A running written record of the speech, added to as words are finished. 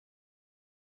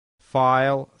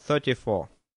File 34.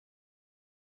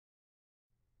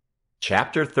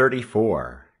 Chapter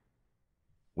 34.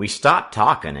 We stopped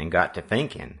talking and got to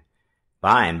thinking.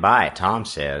 By and by, Tom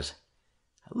says,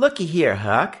 "Looky here,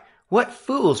 Huck, what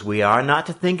fools we are not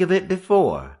to think of it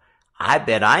before. I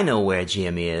bet I know where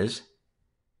Jim is."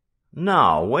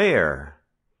 "No, where?"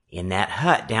 "In that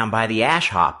hut down by the ash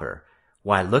hopper.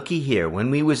 Why, looky here,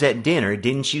 when we was at dinner,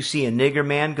 didn't you see a nigger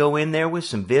man go in there with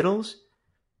some victuals?"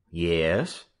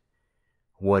 "Yes."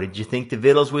 "What did you think the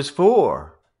victuals was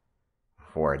for?"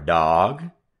 "For a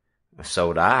dog."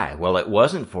 "So'd I. Well, it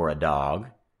wasn't for a dog."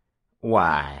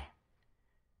 "Why?"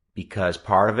 "Because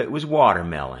part of it was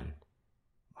watermelon."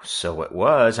 "So it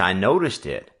was. I noticed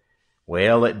it."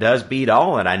 "Well, it does beat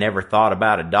all that I never thought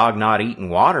about a dog not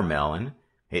eating watermelon.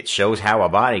 It shows how a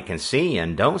body can see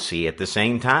and don't see at the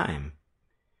same time."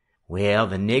 "Well,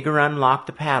 the nigger unlocked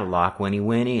the padlock when he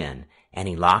went in, and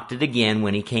he locked it again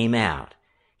when he came out.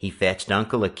 He fetched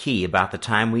Uncle a key about the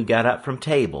time we got up from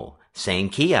table. Same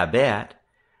key, I bet.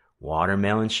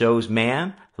 Watermelon shows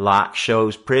man, lock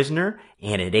shows prisoner,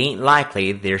 and it ain't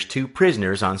likely there's two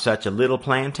prisoners on such a little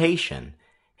plantation,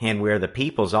 and where the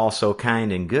people's all so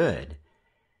kind and good.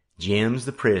 Jim's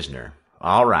the prisoner.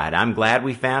 All right, I'm glad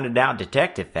we found it out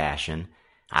detective fashion.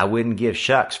 I wouldn't give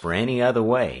shucks for any other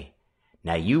way.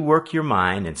 Now you work your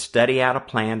mind and study out a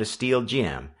plan to steal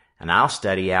Jim, and I'll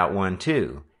study out one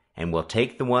too, and we'll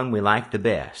take the one we like the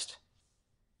best."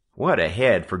 What a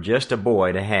head for just a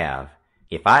boy to have.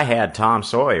 If I had Tom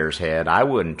Sawyer's head, I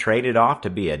wouldn't trade it off to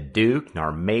be a duke,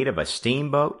 nor mate of a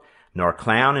steamboat, nor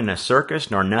clown in a circus,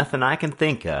 nor nothing I can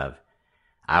think of.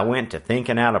 I went to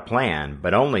thinking out a plan,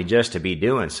 but only just to be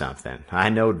doing something. I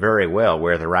knowed very well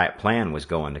where the right plan was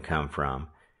going to come from.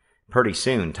 Pretty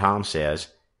soon Tom says,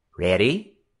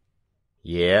 "Ready?"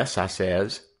 "Yes," I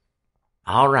says.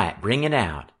 "All right, bring it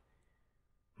out."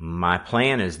 "My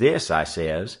plan is this," I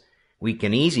says. "We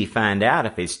can easy find out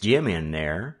if it's Jim in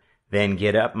there, then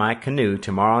get up my canoe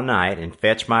tomorrow night and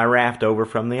fetch my raft over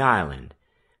from the island.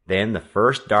 Then the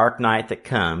first dark night that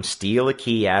comes, steal a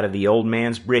key out of the old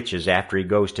man's britches after he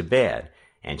goes to bed,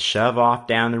 and shove off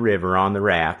down the river on the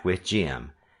raft with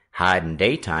Jim, hiding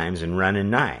daytimes and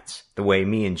running nights, the way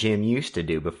me and Jim used to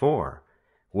do before.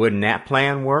 Wouldn't that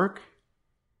plan work?"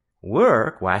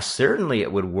 "Work? Why, certainly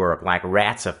it would work like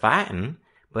rats a-fightin',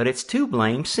 but it's too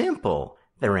blame simple.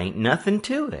 There ain't nothing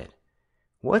to it.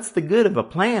 What's the good of a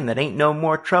plan that ain't no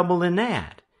more trouble than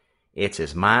that? It's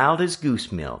as mild as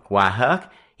goose milk. Why, Huck,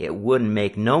 it wouldn't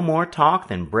make no more talk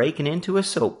than breaking into a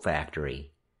soap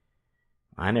factory."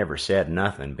 I never said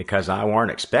nothing, because I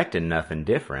warn't expecting nothing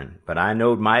different, but I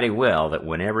knowed mighty well that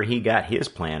whenever he got his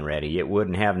plan ready, it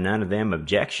wouldn't have none of them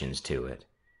objections to it.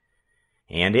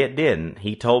 And it didn't.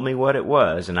 He told me what it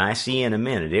was, and I see in a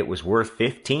minute it was worth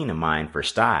 15 of mine for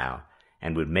style,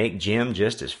 and would make Jim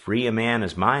just as free a man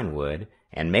as mine would,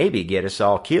 and maybe get us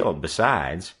all killed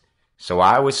besides. So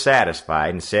I was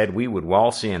satisfied and said we would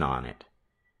waltz in on it.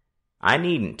 I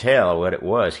needn't tell what it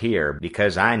was here,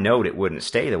 because I knowed it wouldn't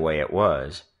stay the way it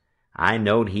was. I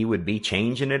knowed he would be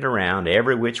changing it around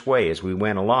every which way as we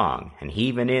went along, and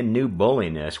heaving in new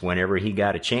bulliness whenever he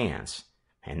got a chance.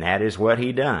 And that is what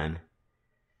he done.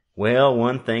 Well,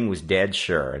 one thing was dead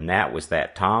sure, and that was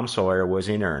that Tom Sawyer was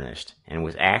in earnest, and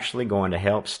was actually going to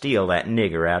help steal that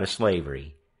nigger out of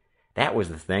slavery. That was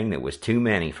the thing that was too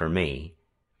many for me.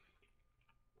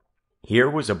 Here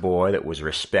was a boy that was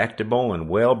respectable and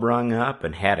well brung up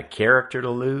and had a character to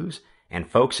lose,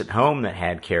 and folks at home that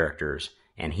had characters,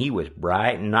 and he was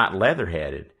bright and not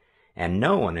leather-headed, and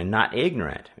knowing and not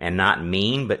ignorant, and not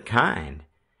mean but kind.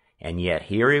 And yet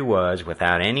here he was,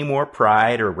 without any more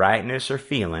pride or rightness or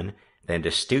feeling than to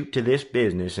stoop to this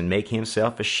business and make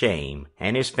himself a shame,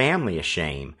 and his family a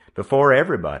shame, before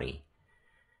everybody.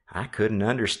 I couldn't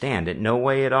understand it no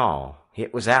way at all.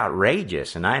 It was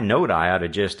outrageous, and I knowed I ought to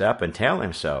just up and tell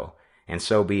him so, and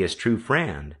so be his true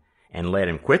friend, and let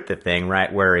him quit the thing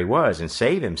right where he was and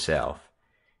save himself.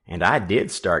 And I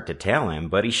did start to tell him,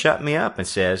 but he shut me up and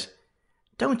says,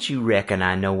 "Don't you reckon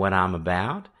I know what I'm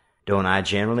about? Don't I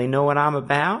generally know what I'm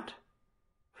about?"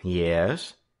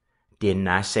 "Yes." "Didn't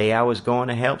I say I was going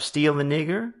to help steal the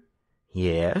nigger?"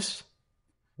 "Yes."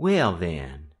 "Well,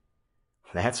 then."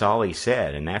 That's all he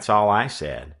said, and that's all I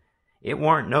said. It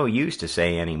warn't no use to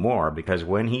say any more, because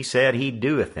when he said he'd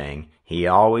do a thing, he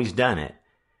always done it.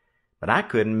 But I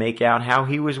couldn't make out how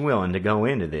he was willing to go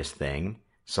into this thing,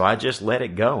 so I just let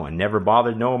it go and never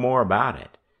bothered no more about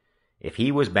it. If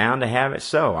he was bound to have it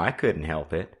so, I couldn't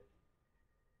help it.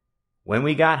 When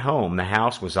we got home, the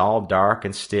house was all dark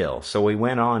and still, so we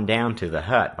went on down to the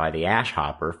hut by the ash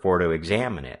hopper for to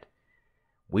examine it.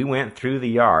 We went through the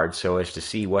yard so as to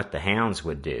see what the hounds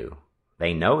would do.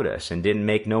 They knowed us and didn't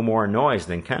make no more noise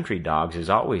than country dogs is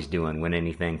always doing when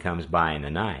anything comes by in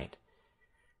the night.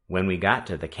 When we got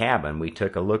to the cabin, we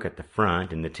took a look at the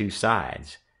front and the two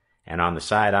sides, and on the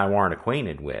side I warn't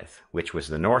acquainted with, which was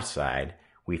the north side,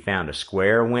 we found a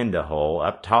square window hole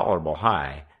up tolerable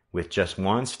high, with just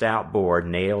one stout board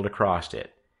nailed across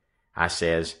it. I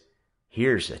says,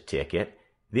 "Here's a ticket.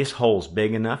 This hole's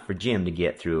big enough for Jim to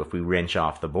get through if we wrench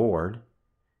off the board."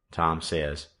 Tom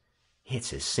says,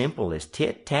 "It's as simple as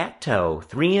tit-tat-toe,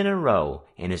 3 in a row,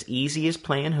 and as easy as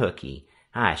playing hooky.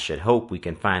 I should hope we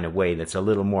can find a way that's a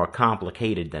little more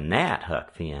complicated than that,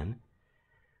 Huck Finn."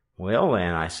 "Well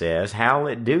then," I says, "how'll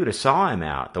it do to saw him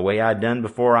out, the way I done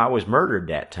before I was murdered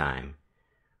that time?"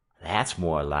 "That's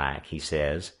more like," he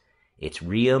says. "It's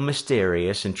real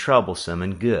mysterious and troublesome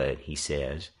and good," he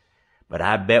says. "But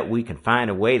I bet we can find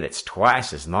a way that's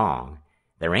twice as long.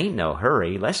 There ain't no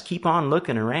hurry. Let's keep on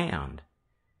looking around."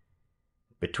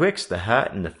 Betwixt the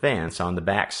hut and the fence on the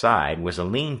back side was a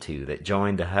lean-to that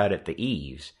joined the hut at the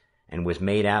eaves, and was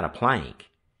made out of plank.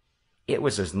 It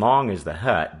was as long as the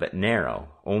hut, but narrow,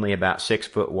 only about 6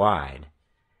 foot wide.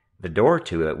 The door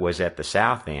to it was at the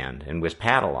south end, and was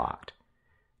padlocked.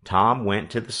 Tom went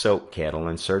to the soap kettle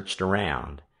and searched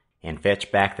around, and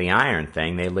fetched back the iron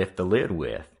thing they lift the lid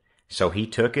with, so he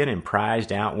took it and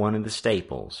prized out one of the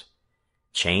staples.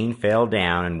 Chain fell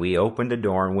down, and we opened the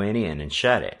door and went in and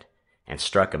shut it, and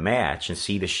struck a match and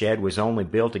see the shed was only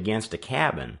built against a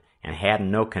cabin and hadn't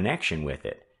no connection with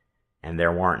it, and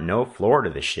there warn't no floor to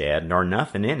the shed nor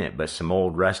nothing in it but some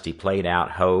old rusty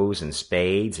played-out hoes and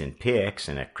spades and picks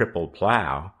and a crippled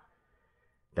plow.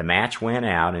 The match went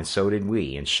out, and so did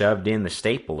we, and shoved in the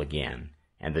staple again,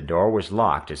 and the door was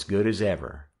locked as good as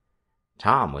ever.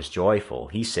 Tom was joyful.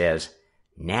 He says,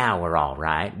 "Now we're all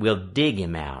right. We'll dig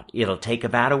him out. It'll take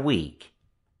about a week."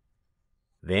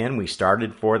 Then we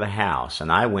started for the house,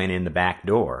 and I went in the back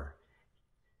door.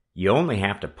 You only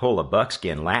have to pull a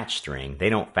buckskin latch string. They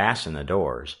don't fasten the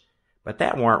doors. But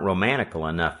that warn't romantical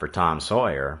enough for Tom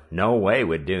Sawyer. No way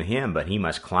would do him, but he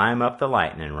must climb up the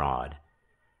lightning rod.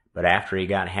 But after he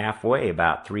got halfway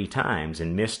about 3 times,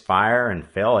 and missed fire and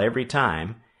fell every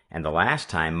time, and the last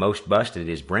time most busted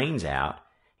his brains out,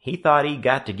 he thought he'd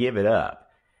got to give it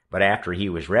up. But after he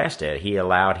was rested, he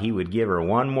allowed he would give her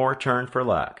one more turn for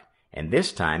luck, and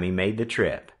this time he made the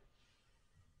trip.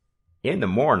 In the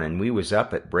morning we was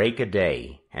up at break of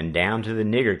day, and down to the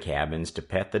nigger cabins to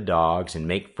pet the dogs and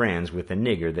make friends with the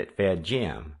nigger that fed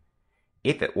Jim.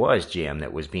 If it was Jim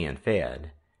that was being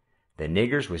fed. The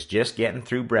niggers was just getting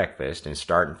through breakfast and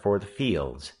starting for the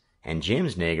fields, and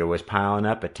Jim's nigger was piling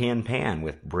up a tin pan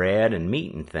with bread and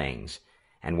meat and things,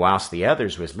 and whilst the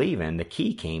others was leaving, the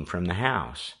key came from the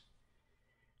house.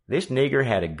 This nigger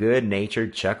had a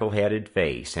good-natured, chuckle-headed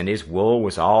face, and his wool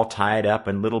was all tied up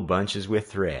in little bunches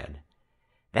with thread.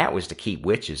 That was to keep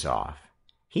witches off.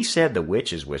 He said the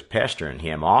witches was pestering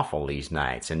him awful these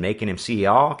nights and making him see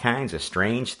all kinds of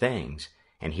strange things,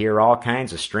 and hear all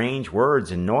kinds of strange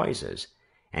words and noises,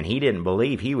 and he didn't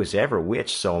believe he was ever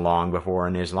witched so long before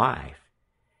in his life.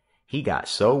 He got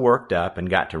so worked up and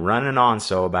got to running on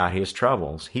so about his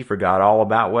troubles, he forgot all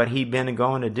about what he'd been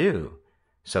going to do.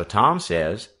 So Tom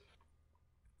says,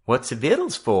 "What's the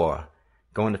victuals for?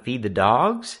 Going to feed the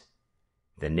dogs?"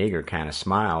 The nigger kind of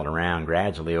smiled around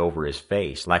gradually over his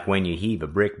face, like when you heave a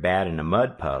brickbat in a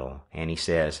mud puddle, and he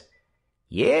says,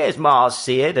 "Yes, Mars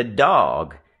Sid, a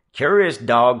dog. Curious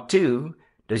dog, too.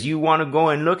 Does you want to go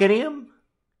and look at him?"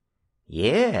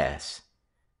 "Yes."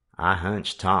 I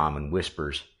hunched Tom and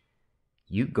whispers,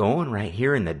 "You going right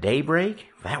here in the daybreak?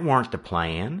 That warn't the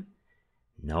plan."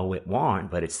 "No, it warn't,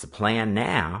 but it's the plan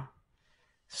now."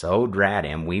 So drat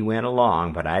him, we went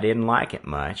along, but I didn't like it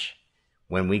much.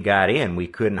 When we got in, we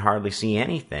couldn't hardly see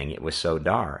anything, it was so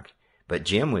dark. But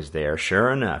Jim was there, sure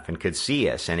enough, and could see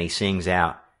us, and he sings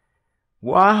out,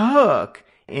 "Why, Huck,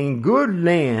 and good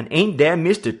land, ain't that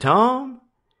Mr. Tom?"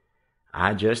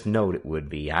 I just knowed it would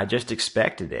be. I just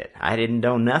expected it. I didn't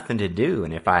know nothing to do,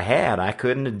 and if I had, I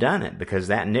couldn't have done it, because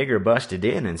that nigger busted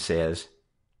in and says,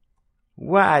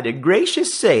 "Why, the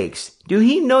gracious sakes, do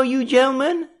he know you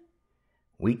gentlemen?"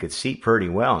 We could see pretty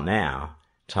well now.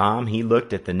 Tom, he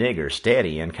looked at the nigger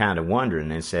steady and kind of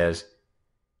wondering, and says,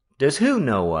 "Does who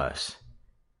know us?"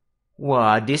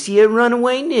 "Why, dis here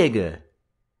runaway nigger."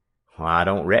 "Well, I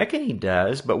don't reckon he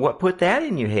does, but what put that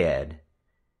in your head?"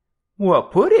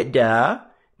 "What put it dar?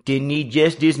 Didn't he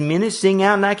just dis minute sing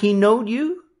out like he knowed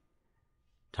you?"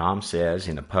 Tom says,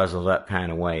 in a puzzled-up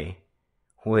kind of way,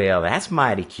 "Well, that's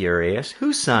mighty curious.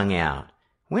 Who sung out?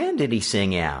 When did he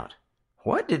sing out?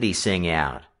 What did he sing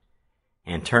out?"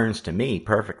 and turns to me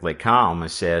perfectly calm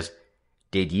and says,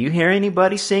 "Did you hear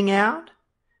anybody sing out?"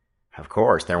 Of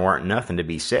course, there weren't nothing to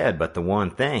be said but the one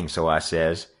thing, so I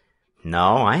says,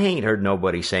 "No, I ain't heard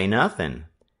nobody say nothing."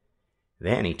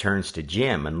 Then he turns to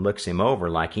Jim and looks him over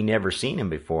like he never seen him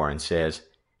before and says,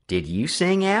 "Did you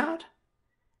sing out?"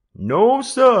 "No,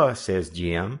 sir," says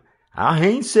Jim. "I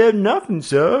hain't said nothing,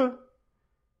 sir."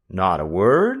 "Not a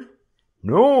word?"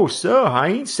 "No, sir, I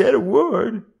ain't said a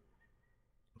word."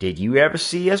 "Did you ever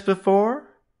see us before?"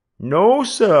 "No,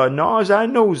 sir, not as I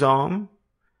knows on."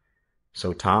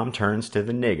 So Tom turns to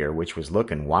the nigger, which was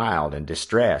looking wild and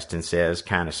distressed, and says,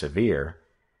 kind of severe,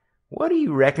 "What do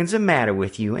you reckon's the matter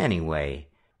with you, anyway?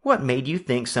 What made you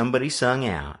think somebody sung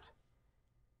out?"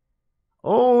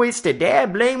 "Oh, it's the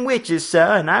dad blame witches,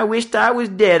 sir, and I wisht I was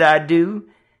dead, I do.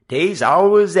 Dey's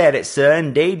always at it, sir,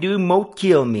 and dey do mote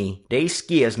kill me. Dey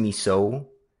skeers me so.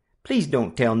 Please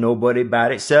don't tell nobody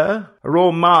about it, sir, or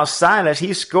old Mars Silas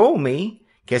he'll scold me,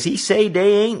 'cause he say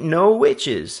dey ain't no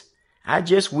witches. I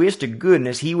just wish to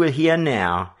goodness he were here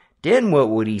now. Then what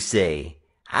would he say?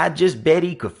 I just bet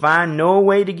he could find no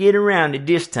way to get around it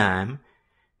this time.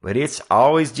 But it's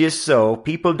always just so.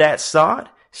 People dat sort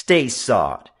stay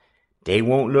sort. They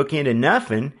won't look into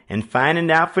nothing and find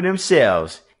it out for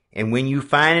themselves. And when you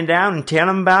find it out and tell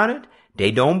 'em about it, they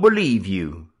don't believe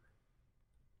you."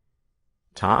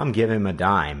 Tom give him a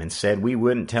dime and said we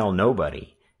wouldn't tell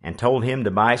nobody, and told him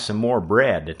to buy some more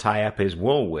bread to tie up his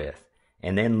wool with,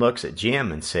 and then looks at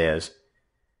Jim and says,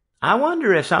 "I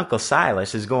wonder if Uncle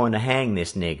Silas is going to hang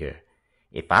this nigger.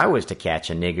 If I was to catch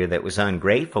a nigger that was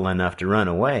ungrateful enough to run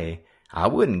away, I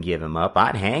wouldn't give him up,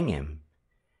 I'd hang him."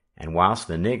 And whilst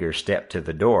the nigger stepped to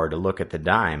the door to look at the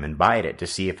dime and bite it to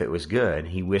see if it was good,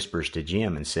 he whispers to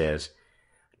Jim and says,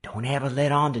 "Don't ever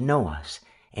let on to know us,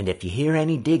 and if you hear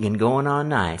any digging going on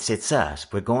nights, it's us.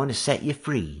 We're going to set you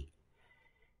free."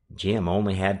 Jim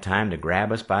only had time to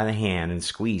grab us by the hand and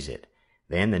squeeze it.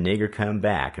 Then the nigger come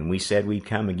back, and we said we'd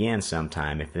come again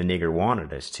sometime if the nigger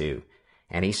wanted us to,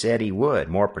 and he said he would,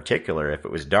 more particular if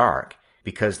it was dark,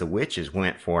 because the witches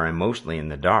went for him mostly in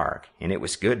the dark, and it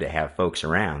was good to have folks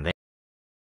around.